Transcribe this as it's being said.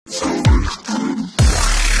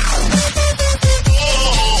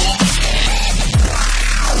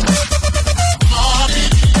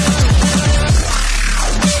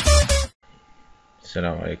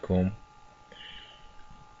عليكم.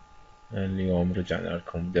 اليوم رجعنا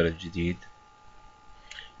لكم بدرس جديد.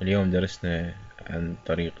 اليوم درسنا عن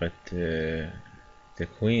طريقة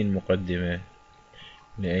تكوين مقدمة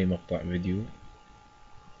لأي مقطع فيديو.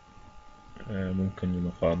 ممكن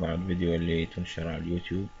المقاطع الفيديو اللي تنشر على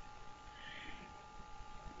اليوتيوب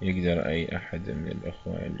يقدر أي أحد من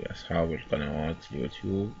الأخوة اللي أصحاب القنوات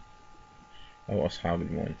اليوتيوب أو أصحاب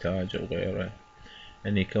المونتاج أو غيره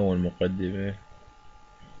أن يكون مقدمة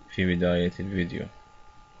في بداية الفيديو.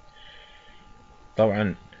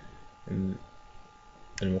 طبعا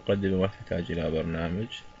المقدمة ما تحتاج إلى برنامج.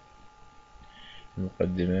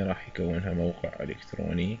 المقدمة راح يكونها موقع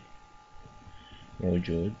إلكتروني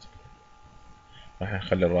موجود، راح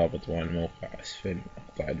نخلي الرابط مال الموقع أسفل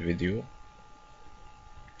مقطع الفيديو.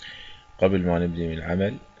 قبل ما نبدأ من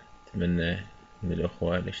العمل أتمنى من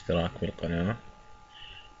الأخوة الاشتراك بالقناة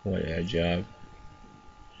والإعجاب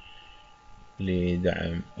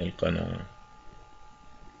لدعم القناة.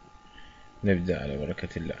 نبدأ على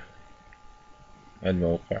بركة الله.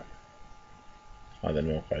 الموقع، هذا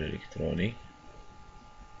الموقع الإلكتروني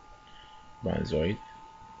بانزويد،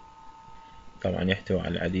 طبعا يحتوي على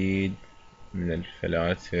العديد من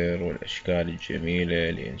الفلاتر والأشكال الجميلة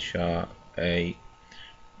لإنشاء أي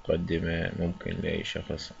مقدمة ممكن لأي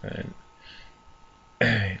شخص أن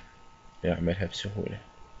يعملها بسهولة.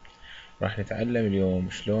 راح نتعلم اليوم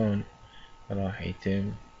شلون راح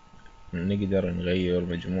يتم نقدر نغير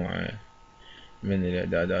مجموعة من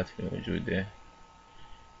الإعدادات الموجودة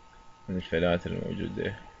من الفلاتر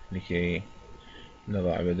الموجودة لكي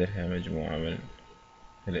نضع بدلها مجموعة من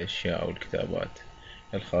الأشياء أو الكتابات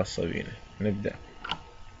الخاصة بنا. نبدأ.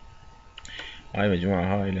 هاي مجموعة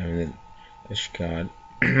هائلة من الأشكال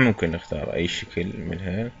ممكن نختار أي شكل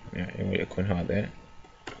منها، يعني وليكن هذا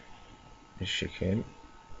الشكل.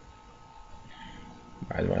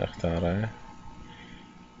 بعد ما نختاره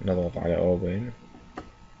نضغط على اوبن،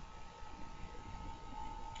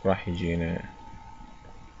 راح يجينا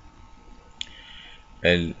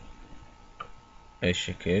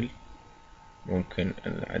الشكل. ممكن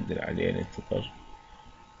أن نعدل عليه، ننتظر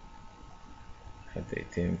حتى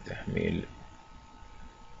يتم تحميل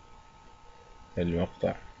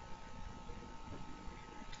المقطع.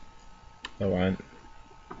 طبعا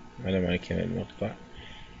على ما يكمل المقطع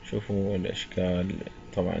شوفوا الأشكال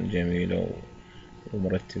طبعا جميلة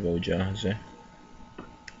ومرتبة وجاهزة،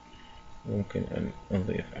 ممكن أن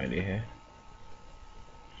نضيف عليها.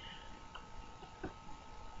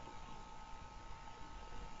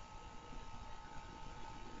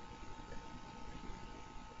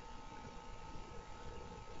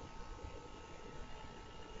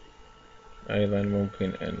 أيضا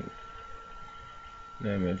ممكن أن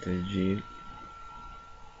نعمل تسجيل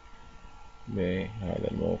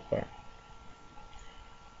بهذا الموقع،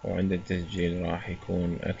 وعند التسجيل راح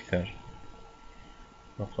يكون أكثر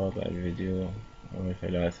مقاطع الفيديو أو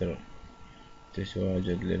الفلاتر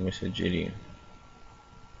تتواجد للمسجلين.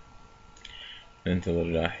 ننتظر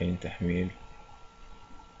لحين تحميل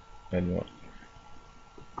المقطع.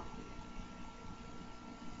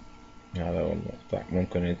 هذا هو المقطع.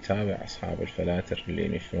 ممكن نتابع أصحاب الفلاتر اللي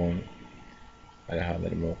ينشرون على هذا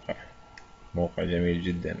الموقع. موقع جميل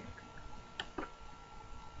جدا،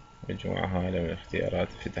 مجموعة هائلة من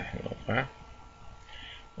الاختيارات فتح الموقع.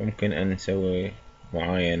 ممكن أن نسوي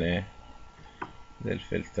معاينة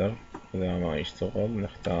للفلتر، إذا ما يشتغل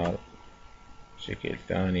نختار شكل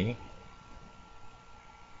ثاني.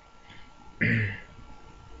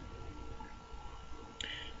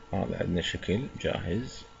 هذا عندنا شكل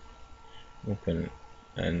جاهز، ممكن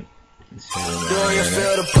أن نسوي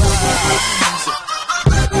معاينة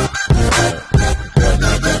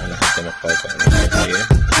حتى مقاطع الشخصية.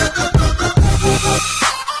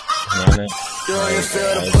 هنا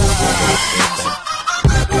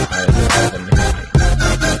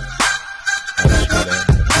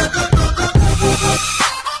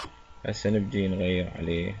هسه نبدي نغير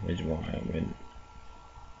عليه مجموعة من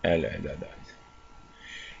الإعدادات.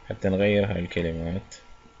 حتى نغير هاي الكلمات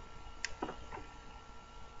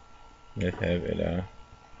نذهب إلى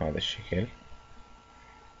هذا الشكل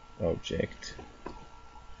Object،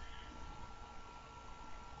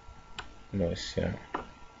 نوسع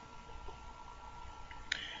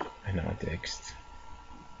هنا text.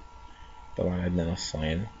 طبعا عندنا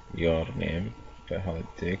نصين your name، فهذا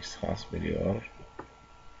التكست خاص باليور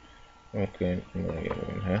ممكن نغير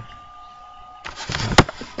منها.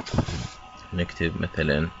 نكتب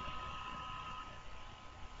مثلا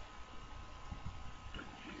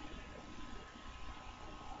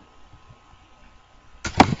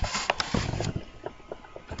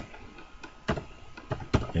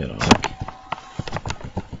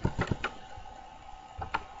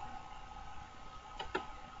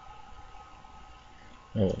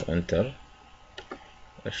نضغط انتر.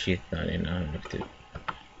 الشي الثاني نكتب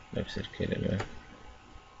نفس الكلمة،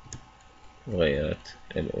 تغيرت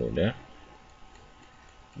الأولى.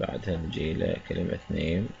 بعدها نجي لكلمة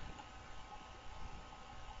نيم،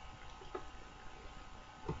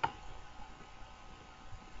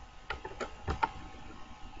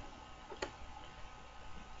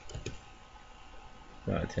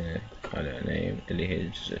 بعدها على نيم اللي هي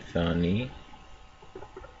الجزء الثاني،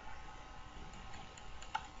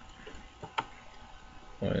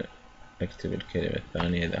 ونكتب الكلمة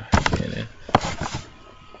الثانية إذا حبينا.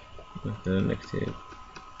 مثلا نكتب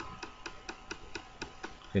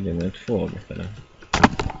كلمة فور مثلا.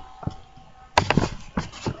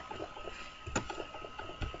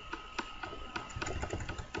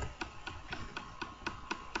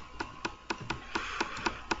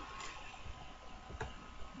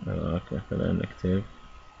 هذاك مثلا نكتب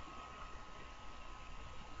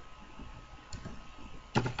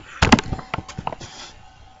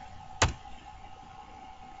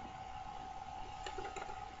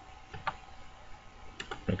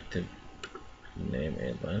نكتب النيم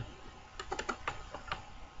أيضا.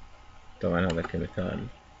 طبعا هذا كمثال،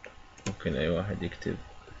 ممكن أي واحد يكتب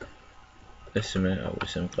اسمه أو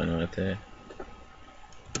اسم قناته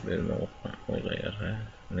بالموقع ويغيرها.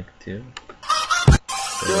 نكتب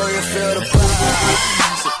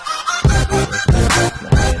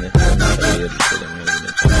معينة نغير الكلمة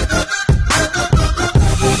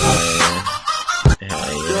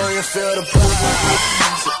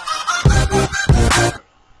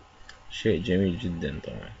شيء جميل جدا.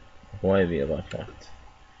 طبعا هواي بإضافات،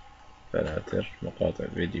 فلاتر، مقاطع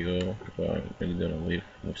فيديو، ونقدر نضيف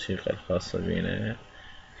موسيقى الخاصة بنا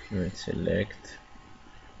من سيلكت.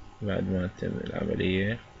 بعد ما تتم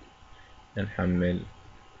العملية نحمل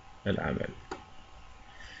العمل،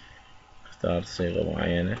 نختار صيغة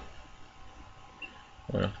معينة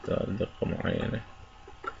ونختار دقة معينة،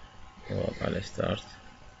 نضغط على ستارت.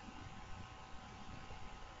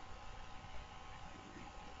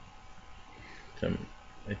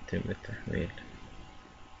 يتم التحميل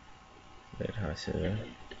للحاسبة.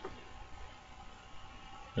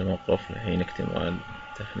 نوقف لحين اكتمال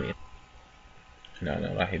التحميل.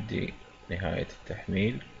 هنا راح يبدي نهاية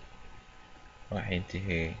التحميل، راح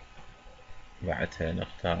ينتهي. بعدها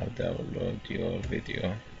نختار داونلود يور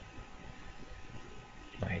فيديو،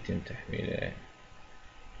 راح يتم تحميله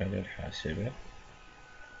على الحاسبة.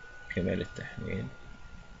 كمل التحميل،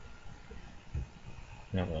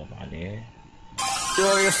 نضغط عليه.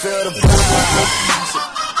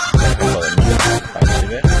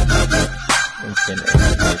 الحاسبة ممكن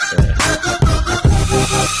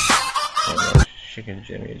بشكل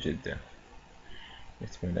جميل جدا.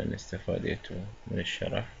 نتمنى أن استفادتوا من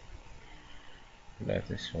الشرح. لا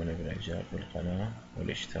تنسون بالاعجاب بالقناة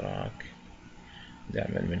والاشتراك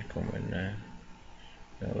دعما منكم أن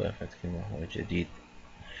إضافتكم ما هو جديد.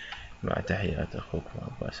 مع تحيات أخوكم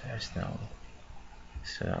عباس حسناوي.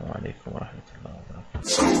 السلام عليكم ورحمة الله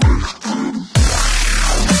وبركاته.